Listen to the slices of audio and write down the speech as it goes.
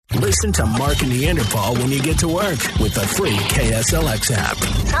Listen to Mark and Neanderpaul when you get to work with the free KSLX app.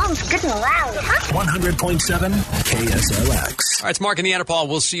 Sounds good and loud, huh? 100.7 KSLX. All right, it's Mark and Neanderpaul.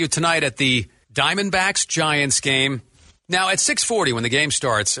 We'll see you tonight at the Diamondbacks-Giants game. Now, at 6:40 when the game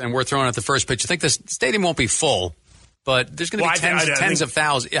starts and we're throwing out the first pitch, I think the stadium won't be full, but there's going to be tens of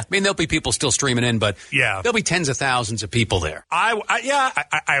thousands. Yeah, I mean, there'll be people still streaming in, but there'll be tens of thousands of people there.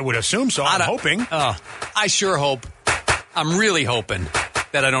 I would assume so. I'm hoping. I sure hope. I'm really hoping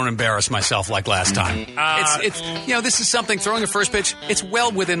that I don't embarrass myself like last time. This is something, throwing a first pitch, it's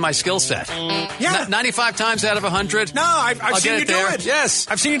well within my skill set. Yeah. 95 times out of 100. No, I've seen you do it. Yes.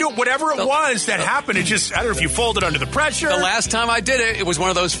 I've seen you do it. Whatever it was that happened, it just, I don't know if you folded under the pressure. The last time I did it, it was one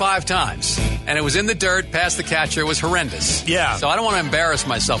of those 5 times. And it was in the dirt, past the catcher. It was horrendous. Yeah. So I don't want to embarrass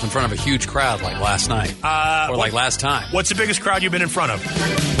myself in front of a huge crowd like last night. Like last time. What's the biggest crowd you've been in front of?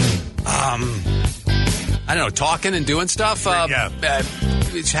 I don't know, talking and doing stuff.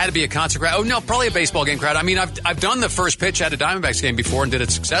 It had to be a concert crowd. Oh, no, probably a baseball game crowd. I mean, I've done the first pitch at a Diamondbacks game before and did it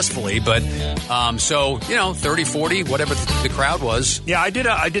successfully, but 30, 40, whatever the crowd was. Yeah, I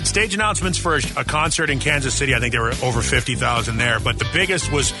did stage announcements for a concert in Kansas City. I think there were over 50,000 there, but the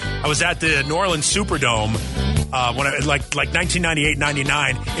biggest was I was at the New Orleans Superdome when like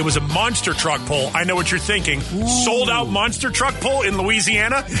 1998-99. It was a monster truck pull. I know what you're thinking. Ooh. Sold out monster truck pull in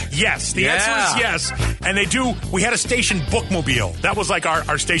Louisiana? Yes. The answer is yes. And we had a station bookmobile. That was like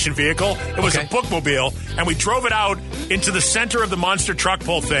our station vehicle. It was a bookmobile, and we drove it out into the center of the monster truck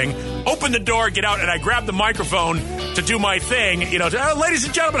pull thing, opened the door, get out, and I grabbed the microphone to do my thing, ladies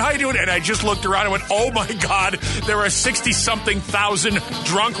and gentlemen, how you doing? And I just looked around and went, oh my God, there are 60-something thousand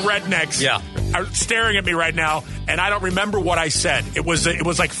drunk rednecks staring at me right now, and I don't remember what I said. It was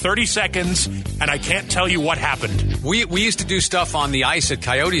like 30 seconds, and I can't tell you what happened. We used to do stuff on the ice at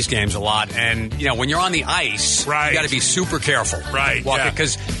Coyotes games a lot, and when you're on the ice, you got to be super careful. Right.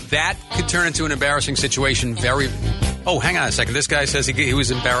 Because that could turn into an embarrassing situation very... Oh, hang on a second. This guy says he was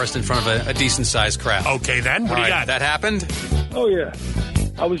embarrassed in front of a decent-sized crowd. Okay, then. What do you got? That happened? Oh, yeah.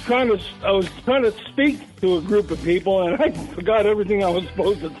 I was trying to speak to a group of people, and I forgot everything I was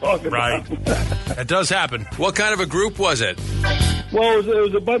supposed to talk about. Right. That does happen. What kind of a group was it? Well, it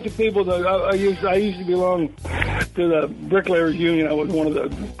was a bunch of people that I used to belong to the Bricklayers Union. I was one of the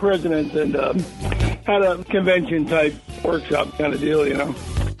presidents and had a convention-type workshop kind of deal,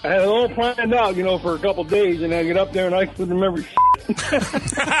 I had it all planned out, for a couple of days, and I get up there and I couldn't remember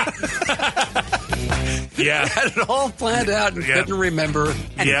Yeah. Had it all planned out and couldn't remember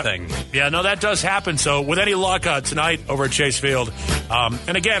anything. Yeah, no, that does happen. So with any luck tonight over at Chase Field,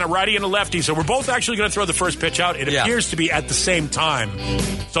 and again, a righty and a lefty, so we're both actually going to throw the first pitch out. It appears to be at the same time.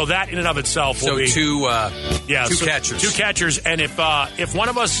 So that in and of itself will be... two catchers. Two catchers, and if one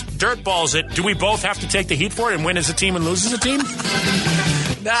of us dirtballs it, do we both have to take the heat for it and win as a team and lose as a team?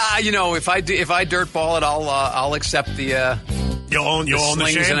 Nah, if I dirtball it, I'll accept the... You'll own the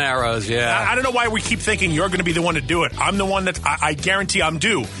slings shame? And arrows, yeah. I don't know why we keep thinking you're going to be the one to do it. I'm the one that I guarantee I'm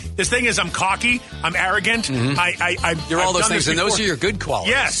due. This thing is I'm cocky, I'm arrogant. Mm-hmm. You're all those things, and those are your good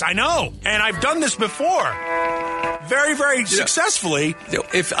qualities. Yes, I know. And I've done this before. Very, very successfully.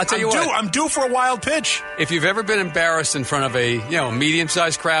 I'll tell you what. I'm due for a wild pitch. If you've ever been embarrassed in front of a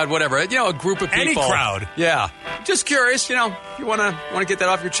medium-sized crowd, whatever, a group of people. Any crowd. Yeah. Just curious, if you want to get that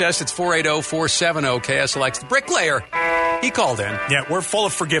off your chest, it's 480-470-KSLX. The Bricklayer, he called in. Yeah, we're full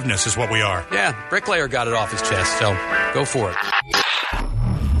of forgiveness is what we are. Yeah, Bricklayer got it off his chest, so go for it.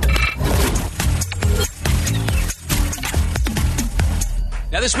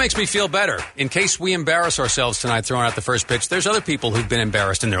 Now, this makes me feel better. In case we embarrass ourselves tonight throwing out the first pitch, there's other people who've been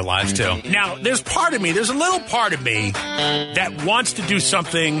embarrassed in their lives, too. Now, there's a little part of me that wants to do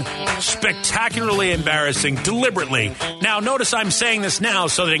something spectacularly embarrassing deliberately. Now, notice I'm saying this now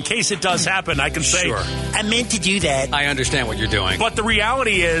so that in case it does happen, I can say, sure, I meant to do that. I understand what you're doing. But the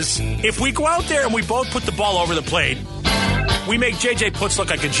reality is, if we go out there and we both put the ball over the plate, we make J.J. Putz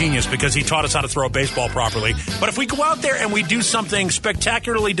look like a genius because he taught us how to throw a baseball properly. But if we go out there and we do something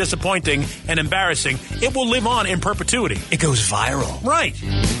spectacularly disappointing and embarrassing, it will live on in perpetuity. It goes viral. Right.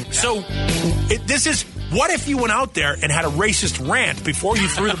 So this is, what if you went out there and had a racist rant before you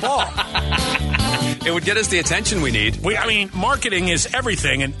threw the ball? It would get us the attention we need. Marketing is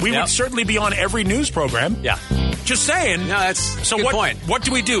everything, and we would certainly be on every news program. Yeah. Just saying. No, that's a good point. What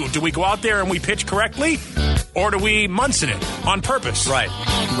do we do? Do we go out there and we pitch correctly? Or do we Munson it on purpose? Right.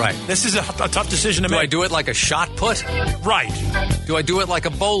 This is a tough decision to make. Do I do it like a shot put? Right. Do I do it like a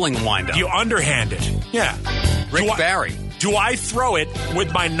bowling windup? You underhand it. Yeah. Rick Barry. Do I throw it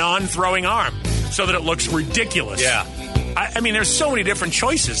with my non-throwing arm so that it looks ridiculous? Yeah. I mean, there's so many different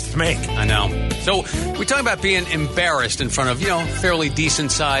choices to make. I know. So we talk about being embarrassed in front of, fairly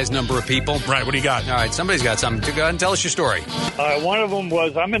decent-sized number of people. Right, what do you got? All right, somebody's got something. Go ahead and tell us your story. One of them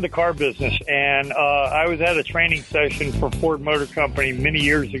was, I'm in the car business, and I was at a training session for Ford Motor Company many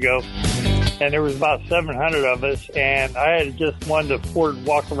years ago, and there was about 700 of us, and I had just won the Ford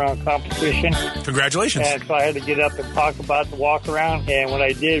walk-around competition. Congratulations. And so I had to get up and talk about the walk-around, and when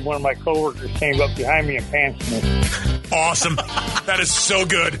I did, one of my coworkers came up behind me and pantsed me. Awesome. That is so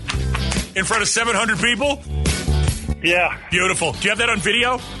good. In front of 700 people? Yeah. Beautiful. Do you have that on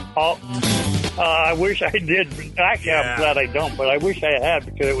video? I wish I did. Actually, I'm glad I don't, but I wish I had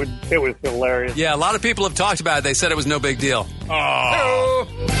because it was hilarious. Yeah, a lot of people have talked about it. They said it was no big deal. Oh.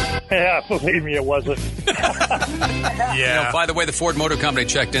 Yeah, believe me, it wasn't. Yeah. By the way, the Ford Motor Company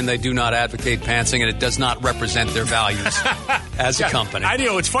checked in. They do not advocate pantsing, and it does not represent their values as a company. I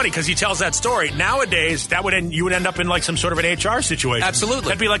know. It's funny because he tells that story. Nowadays, you would end up in like some sort of an HR situation. Absolutely.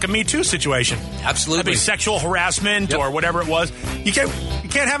 That'd be like a Me Too situation. Absolutely. That'd be sexual harassment or whatever it was. You can't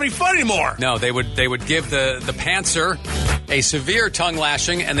have any fun anymore. No, they would give the pantser a severe tongue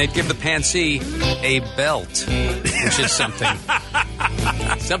lashing, and they'd give the pantsy a belt, which is something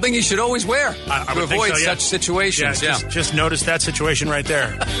you should always wear to avoid such situations. Yeah, just notice that situation right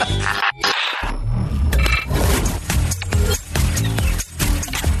there.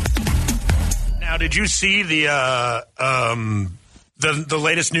 Now, did you see the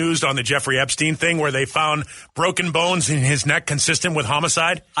latest news on the Jeffrey Epstein thing where they found broken bones in his neck consistent with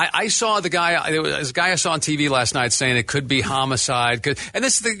homicide? I saw the guy. There was a guy I saw on TV last night saying it could be homicide. And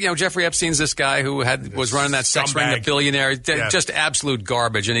this is Jeffrey Epstein's this guy who was running that sex ring, the billionaire, just absolute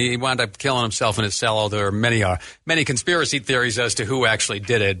garbage, and he wound up killing himself in his cell. Although there are many conspiracy theories as to who actually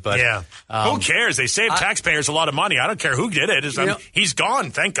did it. But who cares? They saved taxpayers a lot of money. I don't care who did it. He's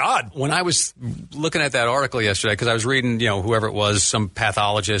gone. Thank God. When I was looking at that article yesterday, because I was reading, whoever it was, some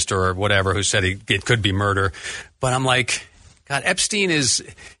pathologist or whatever who said it could be murder. But I'm like, God, Epstein is,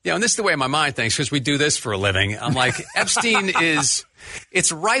 and this is the way my mind thinks because we do this for a living. I'm like, Epstein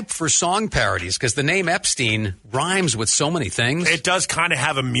it's ripe for song parodies because the name Epstein rhymes with so many things. It does kind of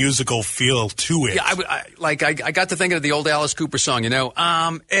have a musical feel to it. Yeah, I got to thinking of the old Alice Cooper song,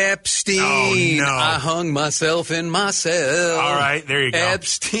 I'm Epstein. Oh, no. I hung myself in my cell. All right, there you go.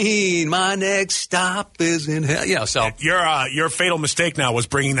 Epstein, my next stop is in hell. So your fatal mistake now was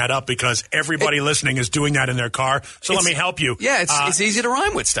bringing that up because everybody listening is doing that in their car. So let me help you. Yeah, it's easy to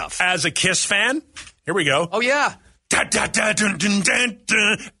rhyme with stuff. As a Kiss fan, here we go. Oh, yeah. Da, da, da, dun, dun, dun,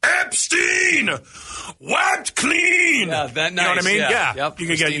 dun. Epstein, wiped clean. Yeah, that nice. You know what I mean? Yeah. Yep. You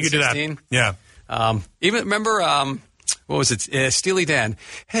could do that. Yeah. Even remember, what was it? Steely Dan.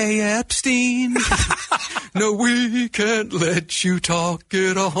 Hey, Epstein. No, we can't let you talk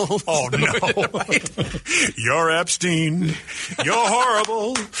at all. Oh, no. Right? You're Epstein. You're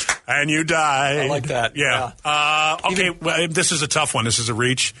horrible. And you died. I like that. Yeah. Okay, well, this is a tough one. This is a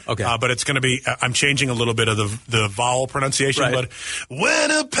reach. Okay. But it's going to be, I'm changing a little bit of the vowel pronunciation. Right. But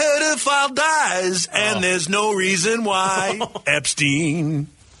when a pedophile dies and there's no reason why, Epstein.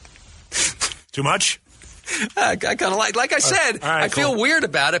 Too much? I kind of like I said, right, I feel weird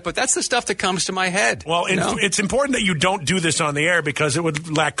about it, but that's the stuff that comes to my head. Well, it's important that you don't do this on the air because it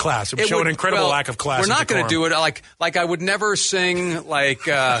would lack class. It would show an incredible lack of class. We're not going to do it like I would never sing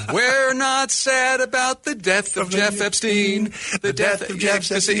we're not sad about the death of Jeff Epstein, the death of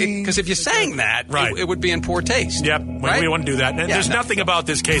Jeff Epstein. Because if you sang that, it would be in poor taste. Yep, right? We wouldn't do that. And there's nothing about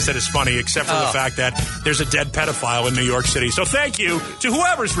this case that is funny except for the fact that there's a dead pedophile in New York City. So thank you to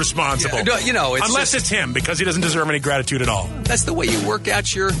whoever's responsible. Unless it's him, because he doesn't deserve any gratitude at all. That's the way you work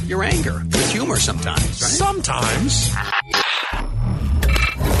out your anger with humor sometimes, right? Sometimes.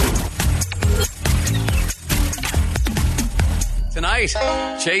 Tonight,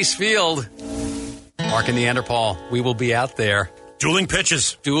 Chase Field, Mark and Neanderpaul. We will be out there. Dueling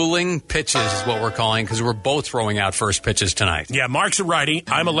pitches. Dueling pitches is what we're calling because we're both throwing out first pitches tonight. Yeah, Mark's a righty.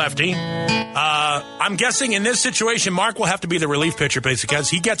 I'm a lefty. I'm guessing in this situation, Mark will have to be the relief pitcher because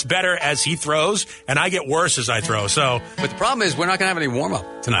he gets better as he throws, and I get worse as I throw. But the problem is we're not going to have any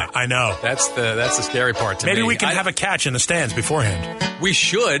warm-up tonight. I know. That's the scary part to me. Maybe we can have a catch in the stands beforehand. We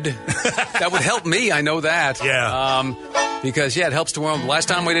should. That would help me. I know that. Yeah. Because, it helps to warm up. Last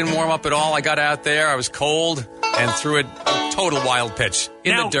time we didn't warm up at all. I got out there. I was cold and threw a total wild pitch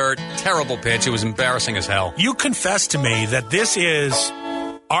in the dirt. Terrible pitch. It was embarrassing as hell. You confessed to me that this is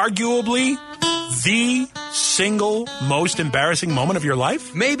arguably the single most embarrassing moment of your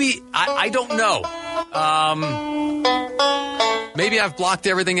life? Maybe. I don't know. Maybe I've blocked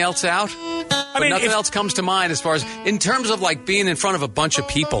everything else out. But nothing else comes to mind as far as in terms of being in front of a bunch of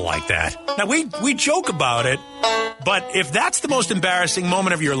people like that. Now we joke about it, But if that's the most embarrassing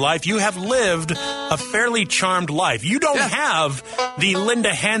moment of your life, you have lived a fairly charmed life. You don't have the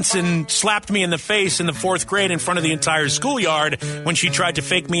Linda Hansen slapped me in the face in the 4th grade in front of the entire schoolyard when she tried to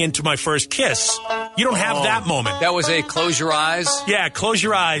fake me into my first kiss. You don't have that moment. That was a close your eyes? Yeah, close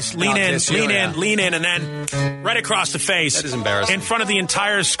your eyes, lean in, and then right across the face. That is embarrassing. In front of the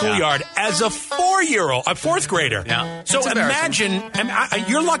entire schoolyard as a 4-year-old, a 4th grader. Yeah. So imagine,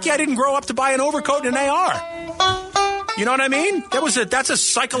 you're lucky I didn't grow up to buy an overcoat and an AR. You know what I mean? That's a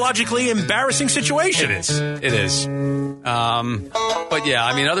psychologically embarrassing situation. It is. But yeah,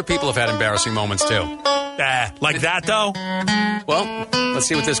 I mean, other people have had embarrassing moments too. Like that, though? Well, let's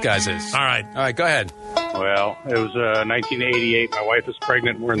see what this guy's is. All right, go ahead. Well, it was 1988. My wife was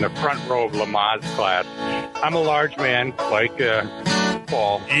pregnant. We're in the front row of Lamaze class. I'm a large man, like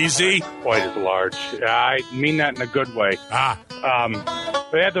Paul. Easy. Not quite as large. I mean that in a good way.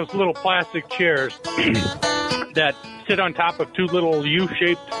 They had those little plastic chairs that sit on top of 2 little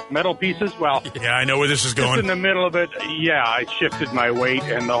U-shaped metal pieces. Well, yeah, I know where this is going. Just in the middle of it, I shifted my weight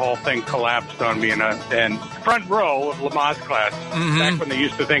and the whole thing collapsed on me. And front row of Lamaze class, back when they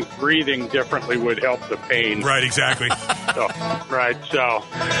used to think breathing differently would help the pain. Right, exactly. So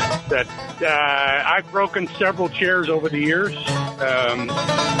I've broken several chairs over the years.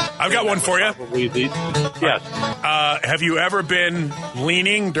 I've got one for you. Yes. Have you ever been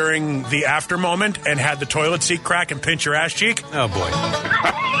leaning during the after moment and had the toilet seat crack and pinch your ass cheek? Oh, boy.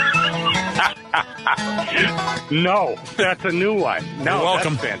 No, that's a new one. No, you're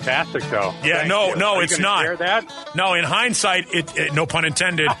welcome. That's fantastic, though. Yeah, no, it's not. Share that? No, in hindsight, it no pun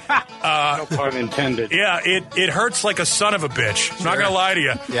intended. No pun intended. Yeah, it hurts like a son of a bitch. I'm not going to lie to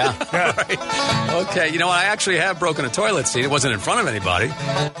you. Yeah. Right. Okay, you know what? I actually have broken a toilet seat. It wasn't in front of anybody.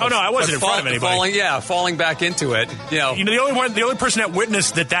 Oh, no, I wasn't in front of anybody. Falling back into it. You know, the only person that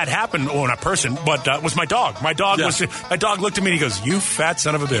witnessed that happened, well, not person, but was my dog. My dog looked at me and he goes, "You fat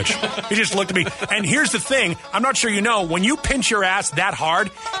son of a bitch." He just looked at me. And here's the thing. I'm not sure you know, when you pinch your ass that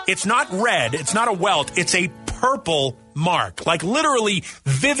hard, it's not red. It's not a welt. It's a purple mark, like literally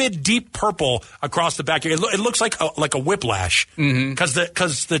vivid, deep purple across the back. It looks like a whiplash. Because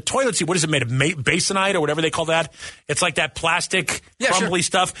the toilet seat, what is it made of? Basanite or whatever they call that? It's like that plastic crumbly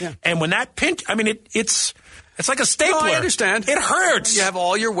stuff. Yeah. And when that pinch, I mean, it's like a stapler. No, I understand. It hurts. You have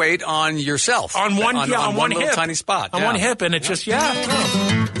all your weight on yourself. On one little hip. Tiny spot. On one hip, and it's just,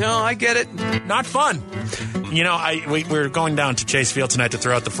 No, I get it. Not fun. You know, we're going down to Chase Field tonight to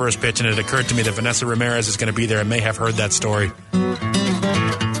throw out the first pitch, and it occurred to me that Vanessa Ramirez is going to be there and may have heard that story.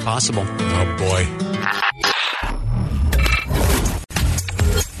 It's possible. Oh, boy.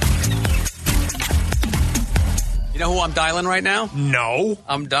 You know who I'm dialing right now? No.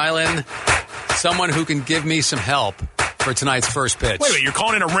 I'm dialing someone who can give me some help for tonight's first pitch. Wait, you're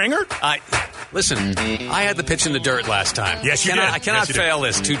calling in a ringer? Listen, I had the pitch in the dirt last time. Yes, you did. I cannot fail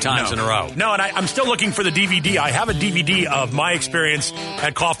this 2 times in a row. No, and I'm still looking for the DVD. I have a DVD of my experience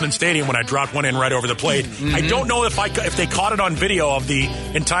at Kauffman Stadium when I dropped one in right over the plate. I don't know if they caught it on video of the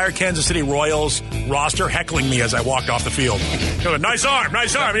entire Kansas City Royals roster heckling me as I walked off the field. Nice arm. Yeah,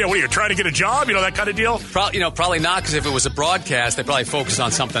 what are you, trying to get a job? You know, that kind of deal? Probably not, because if it was a broadcast, they probably focused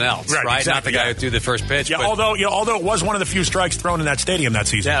on something else, right? Exactly, not the guy who threw the first pitch. Yeah, although it was one of the few strikes thrown in that stadium that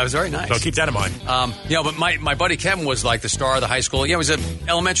season. Yeah, it was very nice. So keep that in mind. But my buddy Kevin was like the star of the high school. Yeah, he was an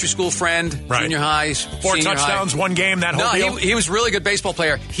elementary school friend, junior high, 4 touchdowns, one game, that whole deal? He was a really good baseball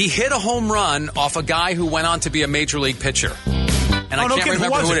player. He hit a home run off a guy who went on to be a major league pitcher. And I can't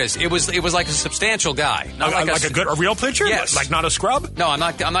remember who it is. It was like a substantial guy. A real pitcher? Yes. Like not a scrub? No, I'm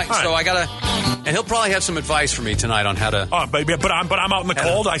not. So I gotta. And he'll probably have some advice for me tonight on how to. Oh, but I'm out in the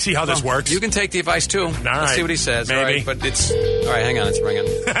cold. I see how this works. You can take the advice too. All right. Let's see what he says. Maybe. All right, but it's all right. Hang on, it's ringing.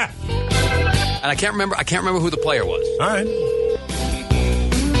 And I can't remember who the player was. All right.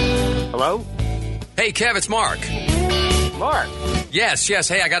 Hello? Hey, Kev, it's Mark. Mark? Yes.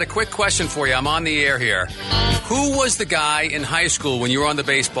 Hey, I got a quick question for you. I'm on the air here. Who was the guy in high school when you were on the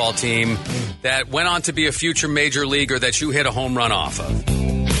baseball team that went on to be a future major leaguer that you hit a home run off of?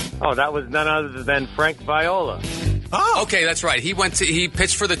 Oh, that was none other than Frank Viola. Oh, okay, that's right. He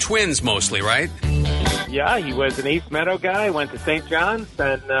pitched for the Twins mostly, right? Yeah, he was an East Meadow guy, went to St. John's,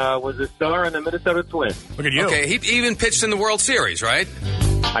 and was a star in the Minnesota Twins. Look at you. Okay, he even pitched in the World Series, right?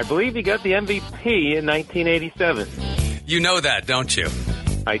 I believe he got the MVP in 1987. You know that, don't you?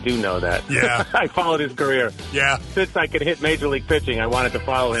 I do know that. Yeah. I followed his career. Yeah. Since I could hit Major League pitching, I wanted to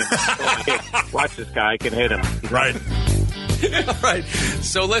follow him. Watch this guy, I can hit him. Right. All right.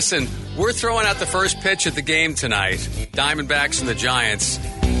 So listen, we're throwing out the first pitch at the game tonight, Diamondbacks and the Giants.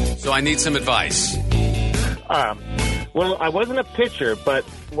 So I need some advice. Well, I wasn't a pitcher, but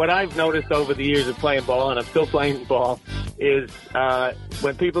what I've noticed over the years of playing ball, and I'm still playing ball, is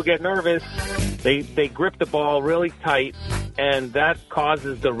when people get nervous, they grip the ball really tight, and that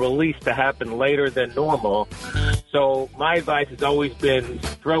causes the release to happen later than normal. So my advice has always been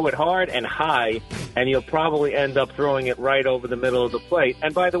throw it hard and high, and you'll probably end up throwing it right over the middle of the plate.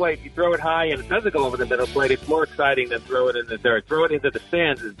 And by the way, if you throw it high and it doesn't go over the middle of the plate, it's more exciting than throw it in the dirt. Throw it into the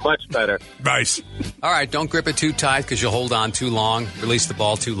stands is much better. Nice. All right, don't grip it too tight because you'll hold on too long, release the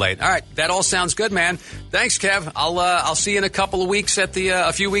ball too late. All right, that all sounds good, man. Thanks, Kev. I'll see you in a couple of weeks at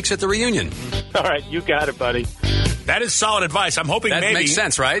a few weeks at the reunion. All right, you got it, buddy. That is solid advice. I'm hoping that maybe makes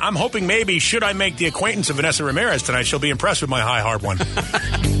sense, right? I'm hoping maybe should I make the acquaintance of Vanessa Ramirez tonight, she'll be impressed with my high hard one.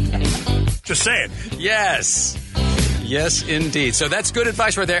 Just saying. Yes, indeed. So that's good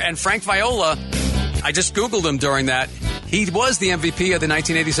advice right there. And Frank Viola, I just Googled him during that. He was the MVP of the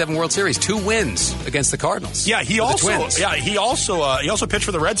 1987 World Series. 2 wins against the Cardinals. Yeah, he also pitched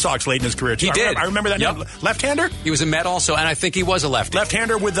for the Red Sox late in his career too. He did. I remember that. Yep. Left-hander? He was a Met also, and I think he was a lefty.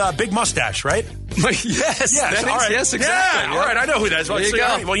 Left-hander with a big mustache, right? Yes. All right. Yes, exactly. Yeah, all right. I know who that is. There you go.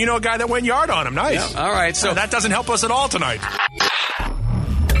 All right, well, you know a guy that went yard on him. Nice. Yeah. All right. So that doesn't help us at all tonight.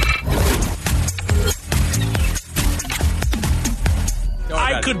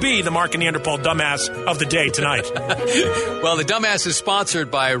 I could be the Mark and Neanderpaul dumbass of the day tonight. Well, the dumbass is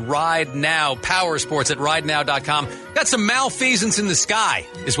sponsored by Ride Now Power Sports at RideNow.com. Got some malfeasance in the sky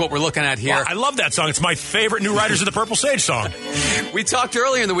is what we're looking at here. Well, I love that song. It's my favorite New Riders of the Purple Sage song. We talked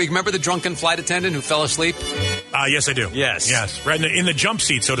earlier in the week. Remember the drunken flight attendant who fell asleep? Yes, I do. Yes. Right in the jump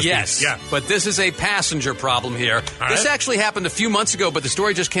seat, so to speak. Yes. Yeah. But this is a passenger problem here. This actually happened a few months ago, but the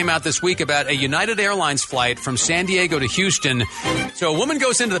story just came out this week about a United Airlines flight from San Diego to Houston. So a woman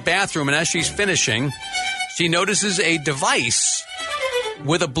goes into the bathroom, and as she's finishing, she notices a device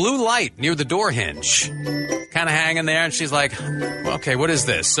with a blue light near the door hinge, kind of hanging there, and she's like, okay, what is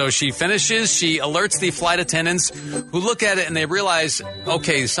this? So she finishes, she alerts the flight attendants who look at it, and they realize,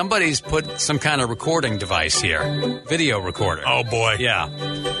 okay, somebody's put some kind of recording device here, video recorder. Oh, boy. Yeah.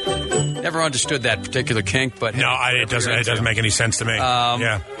 Never understood that particular kink, but no, it doesn't make any sense to me.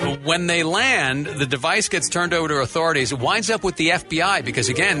 When they land, the device gets turned over to authorities. It winds up with the FBI because,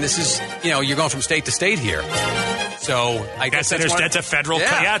 again, this is, you're going from state to state here. So I guess that's a federal.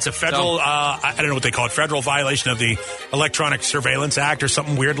 Yeah, it's a federal. I don't know what they call it. Federal violation of the Electronic Surveillance Act or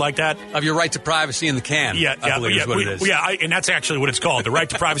something weird like that. Of your right to privacy in the can. I believe is what it is. And that's actually what it's called, the Right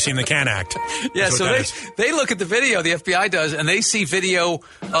to Privacy in the Can Act. Yeah. So they look at the video, the FBI does, and they see video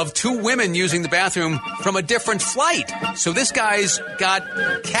of 2 women using the bathroom from a different flight. So this guy's got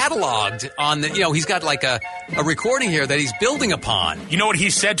cataloged on the. He's got like a recording here that he's building upon. You know what he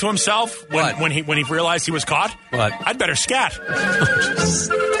said to himself when he realized he was caught? What? I'd better scat.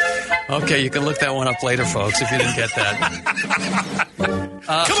 Okay, you can look that one up later, folks, if you didn't get that.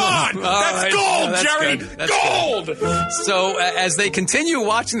 Come on! That's gold, Jerry! That's gold! Good. So as they continue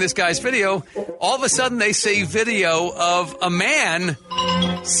watching this guy's video, all of a sudden they see video of a man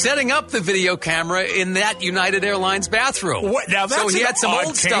setting up the video camera in that United Airlines bathroom. What? Now that's so he had some old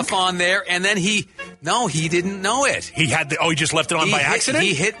kink. stuff on there, and then he didn't know it. He just left it on by accident?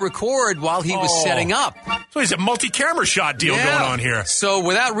 He hit record while he was setting up. So he's a multi-camera shot deal going on here. So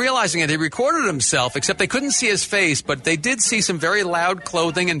without realizing it, he recorded himself, except they couldn't see his face, but they did see some very loud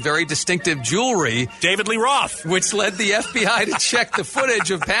clothing and very distinctive jewelry. David Lee Roth. Which led the FBI to check the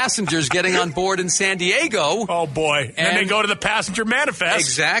footage of passengers getting on board in San Diego. Oh, boy. And then they go to the passenger manifest.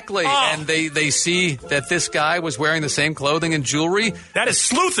 Exactly. Oh. And they see that this guy was wearing the same clothing and jewelry. That is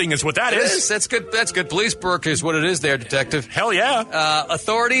sleuthing is what that is. That's good. That's good police work is what it is there, Detective. Hell yeah.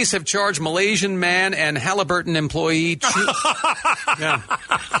 Authorities have charged Malaysian man and Halliburton employee. Yeah.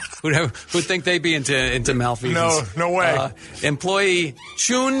 Who'd think they'd be into malfeasance? No way. Employee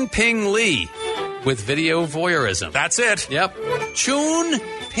Chun Ping Lee with video voyeurism. That's it. Yep. Chun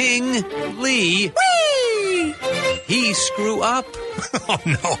Ping Lee. Whee! He screw up. Oh,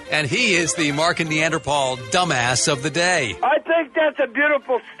 no. And he is the Mark and Neanderpaul dumbass of the day. I think that's a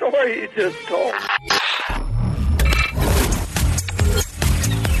beautiful story you just told.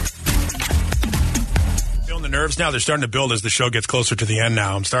 Feeling the nerves now? They're starting to build as the show gets closer to the end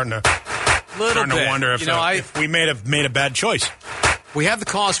now. I'm starting to wonder if we may have made a bad choice. We have the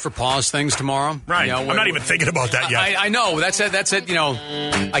cause for pause things tomorrow. Right. I'm not even thinking about that yet. I know. That's it.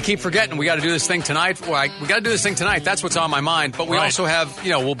 I keep forgetting we got to do this thing tonight. We got to do this thing tonight. That's what's on my mind. But we also have,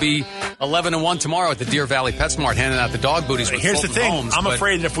 we'll be 11-1 tomorrow at the Deer Valley PetSmart handing out the dog booties with Here's the thing. Homes, I'm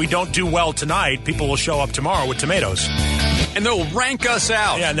afraid that if we don't do well tonight, people will show up tomorrow with tomatoes. And they'll rank us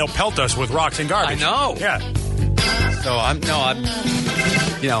out. Yeah, and they'll pelt us with rocks and garbage. I know. Yeah. So I'm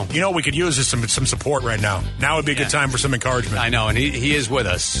what we could use is some support right now. Now would be a good time for some encouragement. I know, and he is with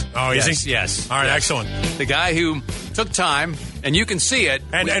us. Oh, is he? Yes. All right, excellent. The guy who took time, and you can see it.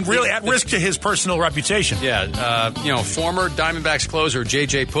 And really at risk to his personal reputation. Yeah, former Diamondbacks closer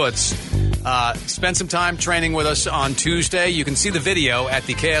J.J. Putz spent some time training with us on Tuesday. You can see the video at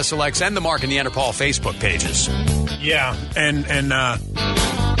the KSLX and the Mark and Neanderpaul Facebook pages. Yeah,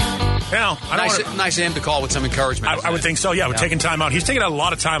 nice of him to call with some encouragement. I would think so. Yeah, taking time out. He's taking a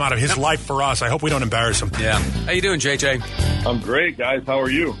lot of time out of his life for us. I hope we don't embarrass him. Yeah. How you doing, JJ? I'm great, guys. How are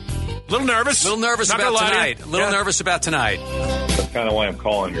you? A little nervous. About tonight. Nervous about tonight. That's kind of why I'm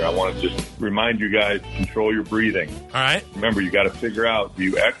calling here. I want to just remind you guys, control your breathing. All right. Remember, you got to figure out, do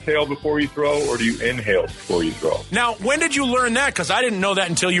you exhale before you throw or do you inhale before you throw? Now, when did you learn that? Because I didn't know that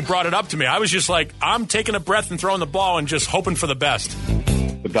until you brought it up to me. I was just like, I'm taking a breath and throwing the ball and just hoping for the best.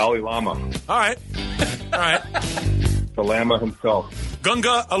 The Dalai Lama. All right. The Lama himself.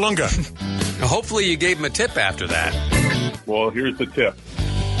 Gunga Alunga. Hopefully you gave him a tip after that. Well, here's the tip.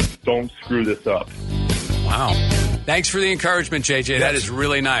 Don't screw this up. Wow. Thanks for the encouragement, JJ. That is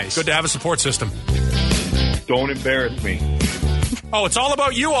really nice. Good to have a support system. Don't embarrass me. Oh, it's all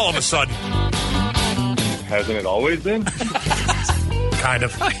about you all of a sudden. Hasn't it always been? Kind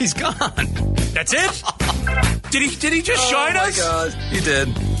of. Oh, he's gone. That's it? Did he just shine us? Oh, my God. He did.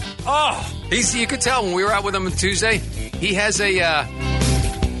 Oh. You could tell when we were out with him on Tuesday, he has a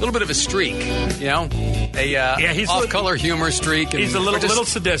little bit of a streak, he's off-color humor streak. And he's a little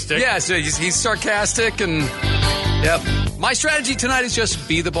sadistic. Yeah, so he's sarcastic and, My strategy tonight is just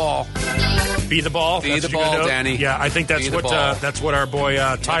be the ball. Be the ball. Be the ball, Danny. Yeah, I think that's what our boy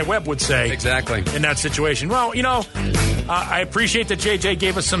Ty Webb would say. Exactly. In that situation. Well, I appreciate that JJ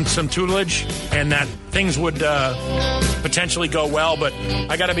gave us some tutelage and that things would potentially go well, but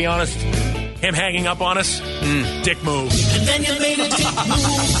I got to be honest, him hanging up on us, dick move. And then you made a dick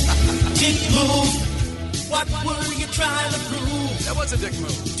move. Dick move. What were you trying to prove? That was a dick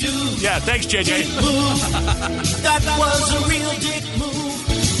move. Dude. Yeah, thanks, JJ. Dick move. That was a real dick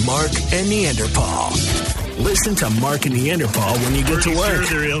move. Mark and Neanderpaul. Listen to Mark and Neanderpaul when you get to work.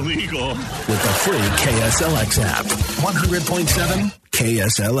 Sure they're illegal. With the free KSLX app. 100.7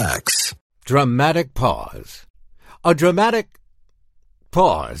 KSLX. Dramatic pause. A dramatic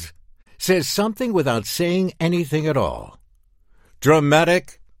pause says something without saying anything at all.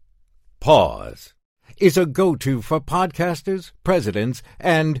 Dramatic pause is a go-to for podcasters, presidents,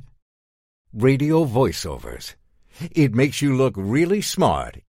 and radio voiceovers. It makes you look really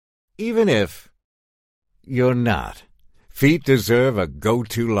smart, even if you're not. Feet deserve a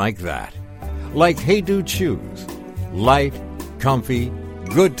go-to like that. Like Hey Dude shoes. Light, comfy,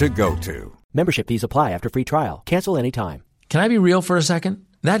 good to go to. Membership fees apply after free trial. Cancel anytime. Can I be real for a second?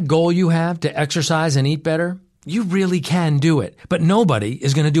 That goal you have to exercise and eat better, you really can do it. But nobody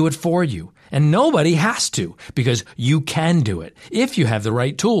is going to do it for you. And nobody has to, because you can do it if you have the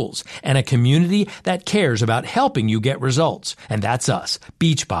right tools and a community that cares about helping you get results. And that's us,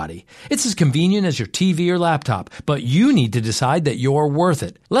 Beachbody. It's as convenient as your TV or laptop, but you need to decide that you're worth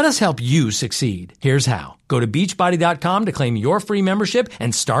it. Let us help you succeed. Here's how. Go to beachbody.com to claim your free membership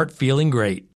and start feeling great.